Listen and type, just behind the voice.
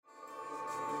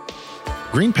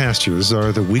Green Pastures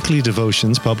are the weekly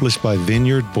devotions published by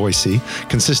Vineyard Boise,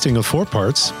 consisting of 4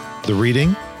 parts: the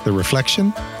reading, the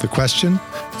reflection, the question,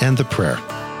 and the prayer.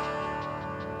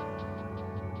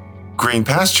 Green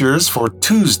Pastures for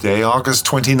Tuesday, August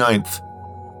 29th.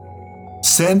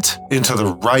 Sent into the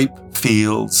ripe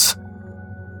fields.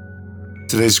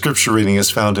 Today's scripture reading is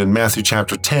found in Matthew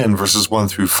chapter 10, verses 1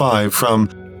 through 5 from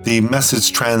the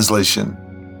Message translation.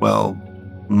 Well,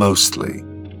 mostly.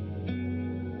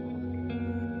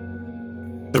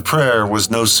 The prayer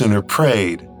was no sooner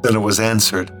prayed than it was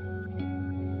answered.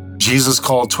 Jesus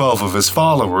called 12 of his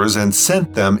followers and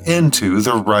sent them into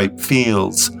the ripe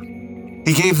fields.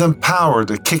 He gave them power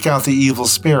to kick out the evil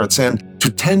spirits and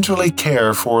to tenderly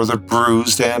care for the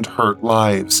bruised and hurt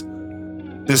lives.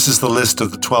 This is the list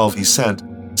of the 12 he sent: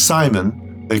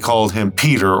 Simon, they called him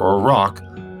Peter or Rock,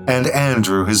 and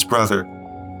Andrew his brother,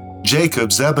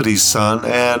 Jacob Zebedee's son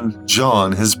and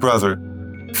John his brother,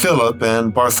 Philip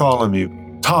and Bartholomew,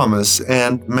 Thomas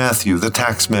and Matthew the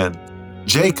taxman,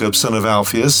 Jacob son of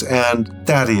Alphaeus and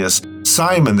Thaddeus,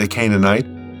 Simon the Canaanite,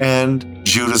 and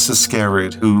Judas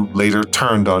Iscariot, who later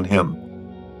turned on him.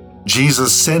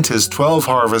 Jesus sent his 12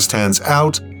 harvest hands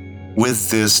out with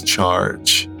this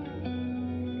charge.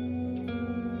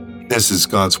 This is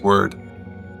God's word.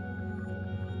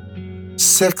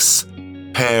 6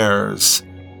 pairs,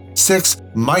 6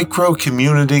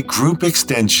 micro-community group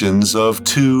extensions of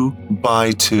 2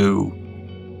 by 2.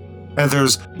 And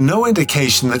there's no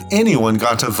indication that anyone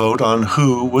got to vote on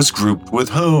who was grouped with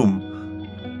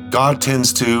whom. God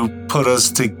tends to put us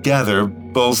together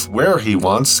both where he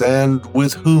wants and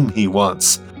with whom he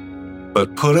wants.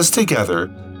 But put us together,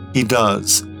 he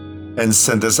does. And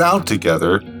send us out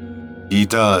together, he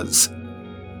does.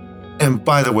 And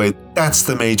by the way, that's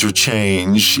the major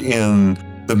change in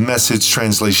the Message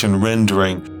translation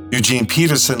rendering. Eugene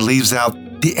Peterson leaves out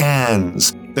the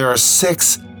ands. There are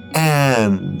 6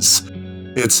 ands.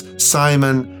 It's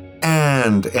Simon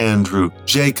and Andrew,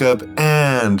 Jacob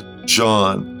and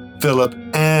John, Philip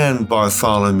and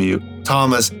Bartholomew,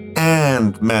 Thomas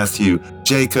and Matthew,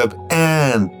 Jacob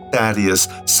and Thaddeus,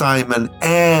 Simon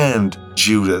and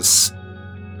Judas.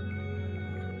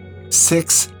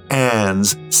 6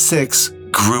 ands, 6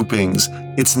 groupings.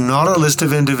 It's not a list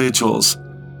of individuals.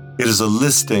 It is a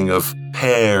listing of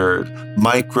paired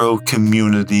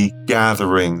micro-community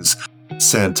gatherings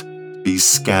sent to be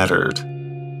scattered.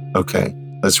 Okay,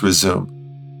 let's resume.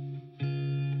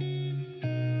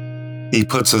 He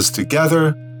puts us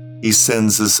together, he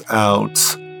sends us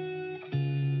out.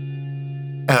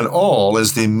 And all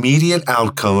is the immediate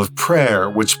outcome of prayer,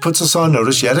 which puts us on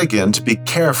notice yet again to be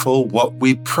careful what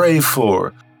we pray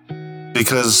for,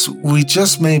 because we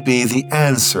just may be the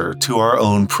answer to our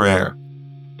own prayer.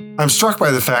 I'm struck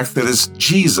by the fact that it's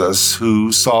Jesus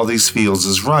who saw these fields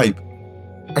as ripe.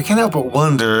 I can't help but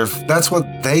wonder if that's what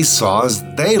they saw as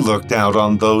they looked out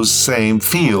on those same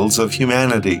fields of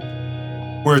humanity.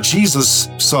 Where Jesus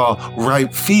saw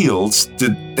ripe fields,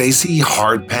 did they see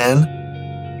hardpan?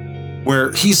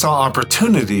 Where he saw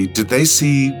opportunity, did they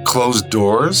see closed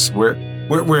doors?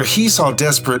 Where he saw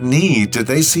desperate need, did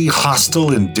they see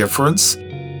hostile indifference?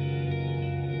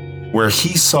 Where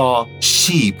he saw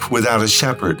sheep without a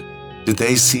shepherd, did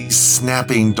they see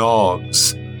snapping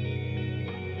dogs?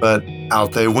 But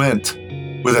out they went,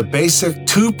 with a basic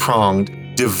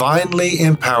 2-pronged, divinely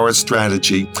empowered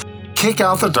strategy. Kick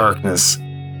out the darkness,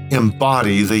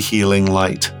 embody the healing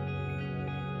light.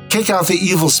 Kick out the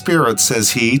evil spirit,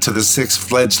 says he to the 6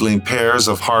 fledgling pairs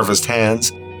of harvest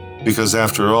hands, because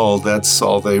after all, that's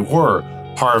all they were,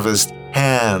 harvest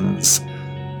hands.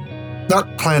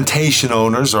 Not plantation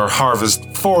owners or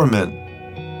harvest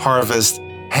foremen, harvest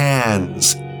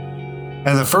hands.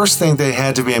 And the first thing they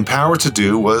had to be empowered to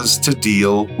do was to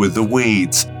deal with the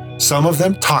weeds, some of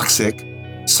them toxic,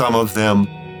 some of them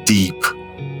deep.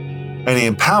 And he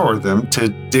empowered them to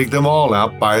dig them all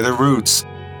out by the roots.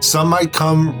 Some might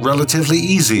come relatively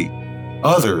easy,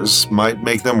 others might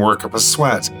make them work up a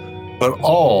sweat, but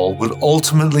all would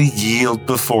ultimately yield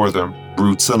before them,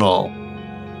 roots and all.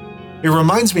 It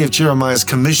reminds me of Jeremiah's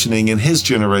commissioning in his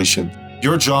generation.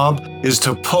 Your job is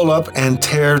to pull up and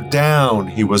tear down,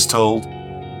 he was told,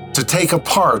 to take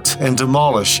apart and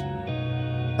demolish,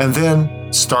 and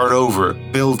then start over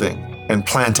building and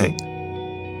planting.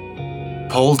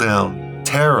 Pull down,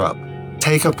 tear up,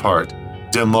 take apart,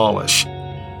 demolish.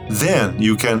 Then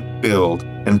you can build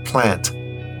and plant.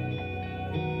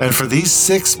 And for these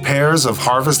 6 pairs of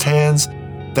harvest hands,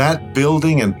 that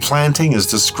building and planting is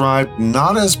described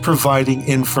not as providing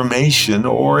information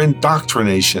or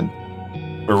indoctrination,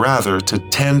 but rather to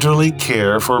tenderly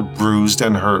care for bruised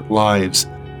and hurt lives.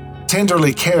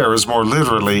 Tenderly care is more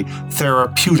literally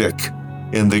therapeutic.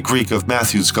 in the Greek of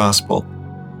Matthew's Gospel.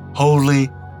 Holy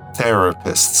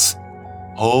therapists.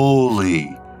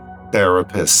 Holy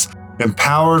therapists,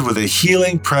 empowered with a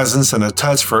healing presence and a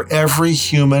touch for every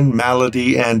human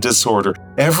malady and disorder,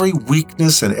 every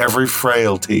weakness and every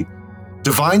frailty.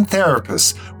 Divine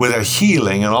therapists with a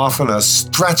healing and often a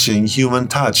stretching human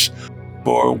touch.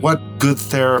 For what good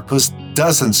therapist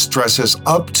doesn't stretch us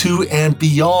up to and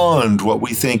beyond what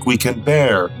we think we can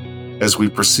bear as we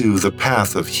pursue the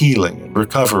path of healing and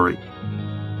recovery?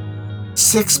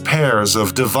 6 pairs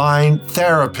of divine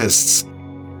therapists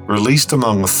released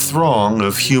among a throng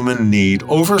of human need,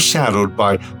 overshadowed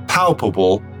by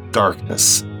palpable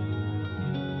darkness.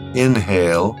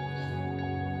 Inhale.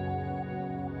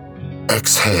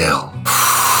 Exhale.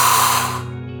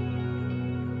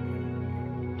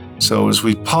 So as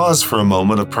we pause for a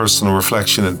moment of personal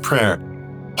reflection and prayer,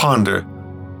 ponder,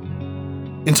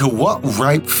 into what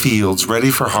ripe fields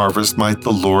ready for harvest might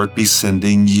the Lord be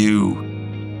sending you?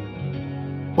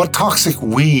 What toxic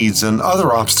weeds and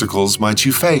other obstacles might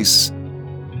you face?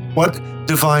 What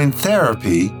divine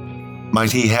therapy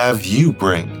might He have you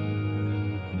bring?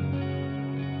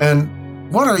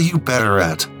 And what are you better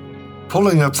at,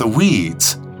 pulling up the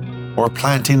weeds or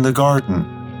planting the garden?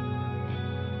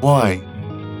 Why?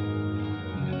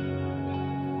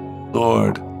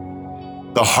 Lord,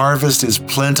 the harvest is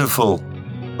plentiful,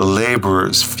 the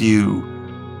laborers few.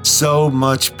 So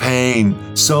much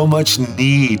pain, so much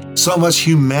need, so much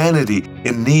humanity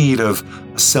in need of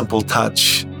a simple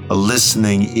touch, a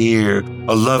listening ear,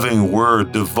 a loving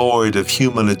word devoid of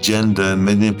human agenda and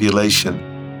manipulation.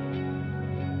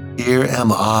 Here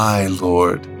am I,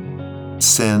 Lord.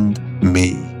 Send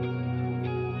me.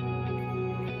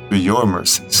 Through your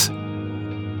mercies.